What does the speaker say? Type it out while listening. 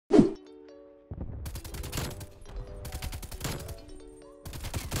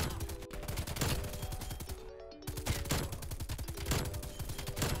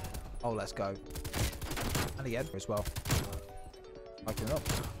Oh, let's go. And again as well. Open up.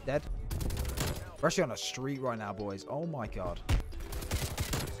 Dead. We're actually on a street right now, boys. Oh my god.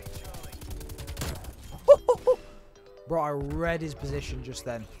 Bro, I read his position just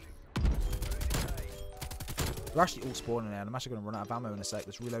then. We're actually all spawning there, and I'm actually going to run out of ammo in a sec.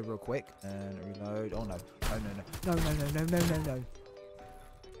 Let's reload real quick. And reload. Oh no. No, no, no. No, no, no, no, no, no.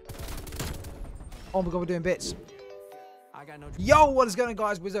 Oh my god, we're doing bits. Yo, what is going on,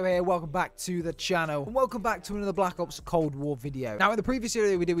 guys? Wizzo here. Welcome back to the channel, and welcome back to another Black Ops Cold War video. Now, in the previous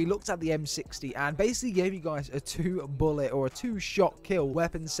video we looked at the M60 and basically gave you guys a 2-bullet or a 2-shot kill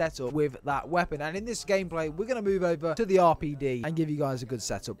weapon setup with that weapon. And in this gameplay, we're going to move over to the RPD and give you guys a good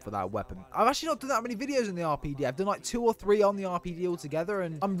setup for that weapon. I've actually not done that many videos in the RPD. I've done like 2 or 3 on the RPD altogether,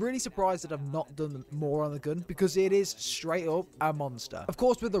 and I'm really surprised that I've not done more on the gun because it is straight up a monster. Of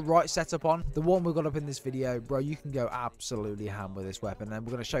course, with the right setup on, the one we've got up in this video, bro, you can go absolutely ham with this weapon, and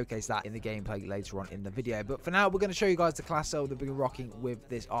we're going to showcase that in the gameplay later on in the video. But for now, we're going to show you guys the class setup that we've been rocking with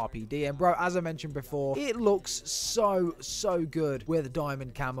this RPD. And bro, as I mentioned before, it looks so good with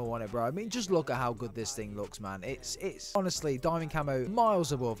diamond camo on it, bro. I mean, just look at how good this thing looks, man. It's honestly diamond camo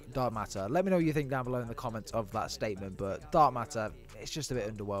miles above dark matter. Let me know what you think down below in the comments of that statement, but dark matter, it's just a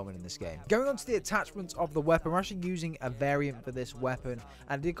bit underwhelming in this game. Going on to the attachments of the weapon, we're actually using a variant for this weapon,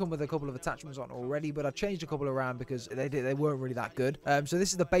 and it did come with a couple of attachments on already, but I've changed a couple around because they weren't really that good. So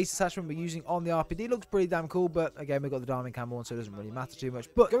this is the base attachment we're using on the RPD. Looks pretty damn cool, but again, we've got the diamond camo on, so it doesn't really matter too much.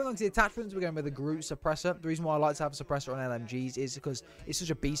 But going on to the attachments, we're going with the Groot suppressor. The reason why I like to have a suppressor on LMGs is because it's such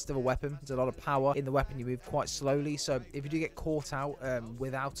a beast of a weapon. There's a lot of power in the weapon. You move quite slowly, so if you do get caught out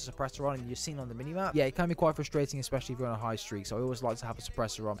without a suppressor on and you're seen on the minimap, yeah, it can be quite frustrating, especially if you're on a high streak. So I always like to have a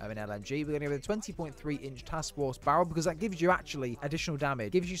suppressor on an LMG. We're going to go with a 20.3-inch task force barrel because that gives you actually additional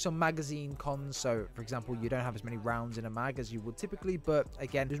damage. Gives you some magazine cons. So, for example, you don't have as many rounds in a mag as you would typically, but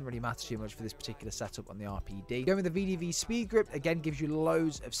again, doesn't really matter too much for this particular setup on the RPD. Going with the VDV speed grip, again, gives you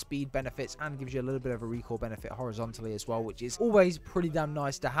loads of speed benefits and gives you a little bit of a recoil benefit horizontally as well, which is always pretty damn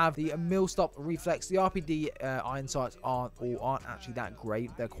nice to have. The mill stop reflex, the RPD iron sights aren't actually that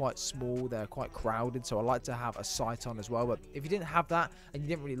great. They're quite small, they're quite crowded, so I like to have a sight on as well. But if you didn't have that and you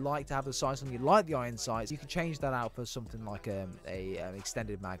didn't really like to have the sights on, you like the iron sights, you can change that out for something like an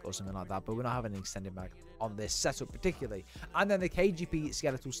extended mag or something like that, but we're not having an extended mag on this setup particularly. And then the KGP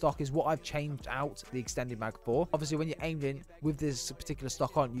skeletal stock is what I've changed out the extended mag for. Obviously, when you're aimed in with this particular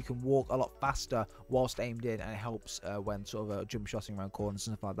stock on, you can walk a lot faster whilst aimed in, and it helps when sort of jump shotting around corners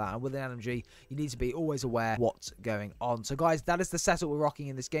and stuff like that. And with an LMG, you need to be always aware what's going on. So guys, that is the setup we're rocking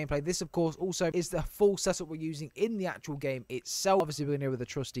in this gameplay. This, of course, also is the full setup we're using in the actual game itself. Obviously, we're going to go with the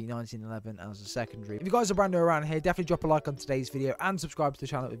trusty 1911 as a secondary. If you guys are brand new around here, definitely drop a like on today's video and subscribe to the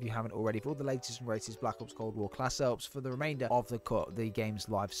channel if you haven't already for all the latest and greatest Black Ops Cold War class setups for the remainder of the game's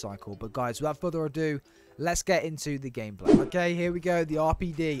life cycle. But guys, without further ado, let's get into the gameplay. Okay, here we go. The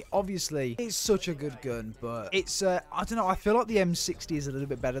RPD. Obviously, it's such a good gun, but it's I don't know. I feel like the M60 is a little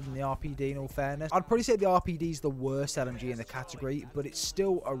bit better than the RPD. In all fairness, I'd probably say the RPD is the worst LMG in the category, but it's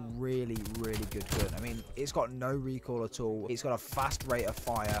still a really good gun. I mean, it's got no recoil at all. It's got a fast rate of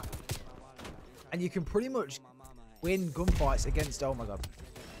fire, and you can pretty much win gunfights against, oh my god,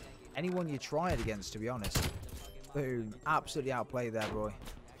 anyone you try it against, to be honest. Boom. Absolutely outplayed there, boy.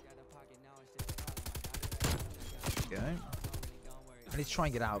 Go. I need to try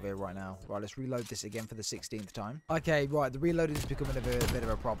and get out of here right now. Right, let's reload this again for the 16th time. Okay, right, the reloading is becoming a bit of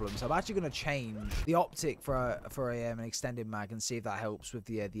a problem. So I'm actually going to change the optic for an extended mag and see if that helps with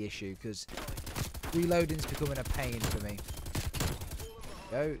the issue, because reloading is becoming a pain for me.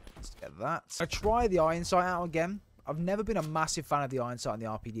 Go. Let's get that. I try the iron sight out again. I've never been a massive fan of the iron sight on the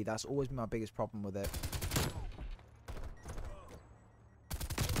RPD. That's always been my biggest problem with it.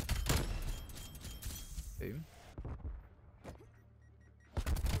 Boom.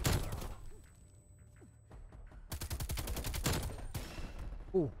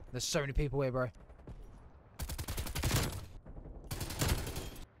 Oh, there's so many people here, bro.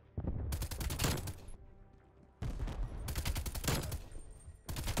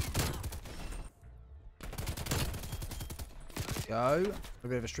 Go. A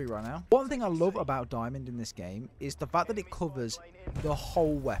bit of a street right now. One thing I love about Diamond in this game is the fact that it covers the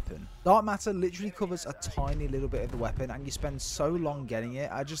whole weapon. Dark matter literally covers a tiny little bit of the weapon, and you spend so long getting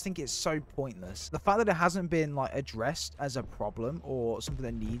it. I just think it's so pointless. The fact that it hasn't been like addressed as a problem or something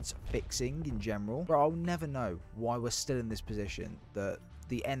that needs fixing in general, bro, I'll never know why we're still in this position that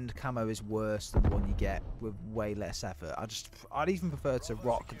the end camo is worse than the one you get with way less effort. I'd even prefer to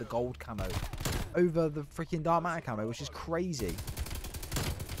rock the gold camo over the freaking dark matter camo, which is crazy.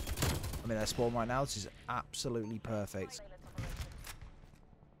 I mean, I spawn right now. This is absolutely perfect.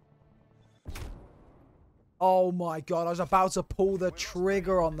 Oh my god, I was about to pull the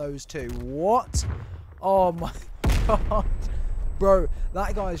trigger on those two. What? Oh my god. Bro,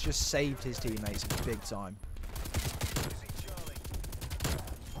 that guy has just saved his teammates big time.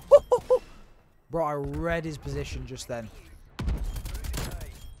 Bro, I read his position just then.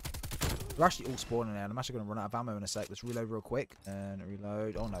 They're actually all spawning there, and I'm actually going to run out of ammo in a sec. Let's reload real quick. And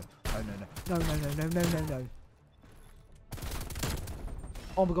reload. Oh, no. Oh, no, no. No, no, no, no, no, no, no.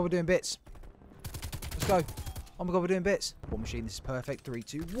 Oh, my God, we're doing bits. Let's go. Oh, my God, we're doing bits. War machine, this is perfect. 3,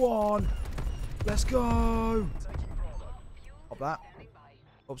 2, 1. Let's go. Pop that.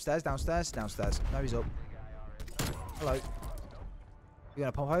 Upstairs, downstairs, downstairs. No, he's up. Hello. You're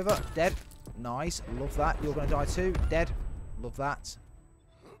going to pump over. Dead. Nice. Love that. You're going to die too. Dead. Love that.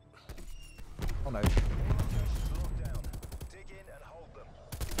 Oh no.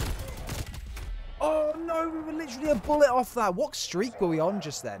 Oh no, we were literally a bullet off that. What streak were we on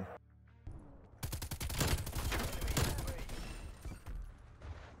just then?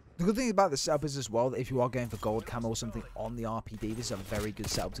 The good thing about the setup is as well that if you are going for gold camo or something on the RPD, this is a very good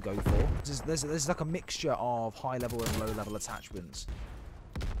setup to go for. There's like a mixture of high level and low level attachments.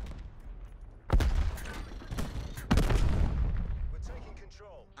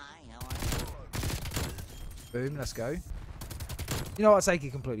 Boom, let's go. You know what, I take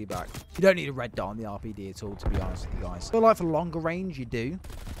it completely back. You don't need a red dot on the RPD at all, to be honest with you guys. I feel like for longer range, you do.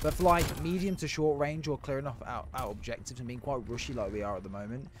 But for like medium to short range or clearing off out objectives and being quite rushy like we are at the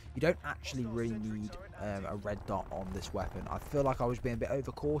moment, you don't actually really need a red dot on this weapon. I feel like I was being a bit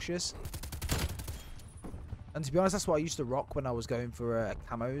overcautious. And to be honest, that's what I used to rock when I was going for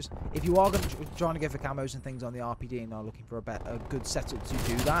camos. If you are trying to go for camos and things on the RPD and are looking for a good setup to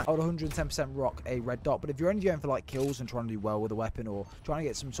do that, I would 110% rock a red dot. But if you're only going for like kills and trying to do well with a weapon or trying to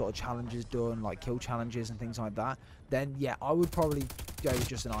get some sort of challenges done, like kill challenges and things like that, then yeah, I would probably go with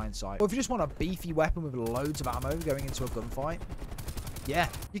just an iron sight. Or if you just want a beefy weapon with loads of ammo going into a gunfight, yeah,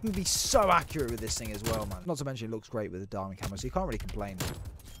 you can be so accurate with this thing as well, man. Not to mention it looks great with the diamond camo, so you can't really complain.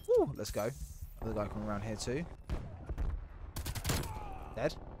 Woo, let's go. Another guy coming around here too.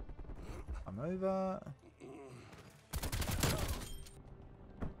 Dead. I'm over.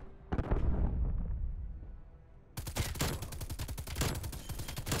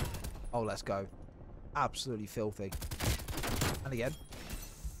 Oh, let's go. Absolutely filthy. And again,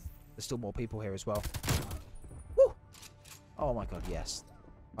 there's still more people here as well. Woo! Oh my god, yes.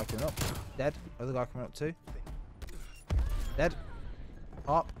 Guy coming up. Dead. Other guy coming up too. Dead.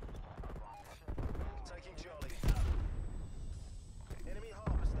 Up.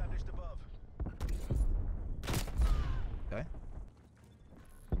 Okay.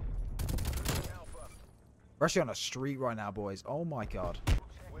 We're actually on a street right now, boys. Oh my god.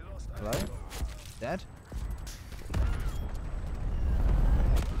 Hello? Dead?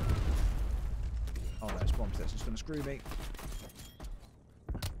 Oh no, spawn protection's gonna screw me.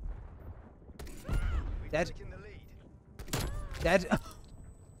 Dead? Dead?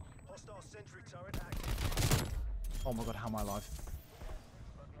 Oh my god, how am I alive?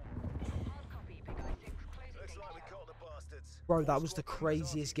 Bro, that was the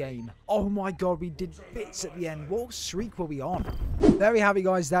craziest game. Oh my god, we did bits at the end. What streak were we on? There we have it,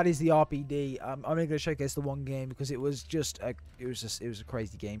 guys. That is the RPD. I'm only going to showcase the one game because it was just a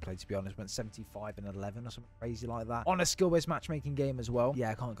crazy gameplay, to be honest. Went 75 and 11 or something crazy like that on a skill-based matchmaking game as well.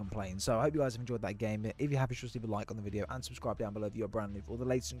 Yeah, I can't complain. So I hope you guys have enjoyed that game. If you have, just leave a like on the video and subscribe down below if you're brand new for all the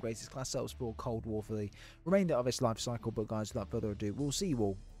latest and greatest class setups for Cold War for the remainder of its life cycle. But guys, without further ado, we'll see you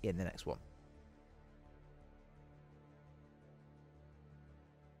all in the next one.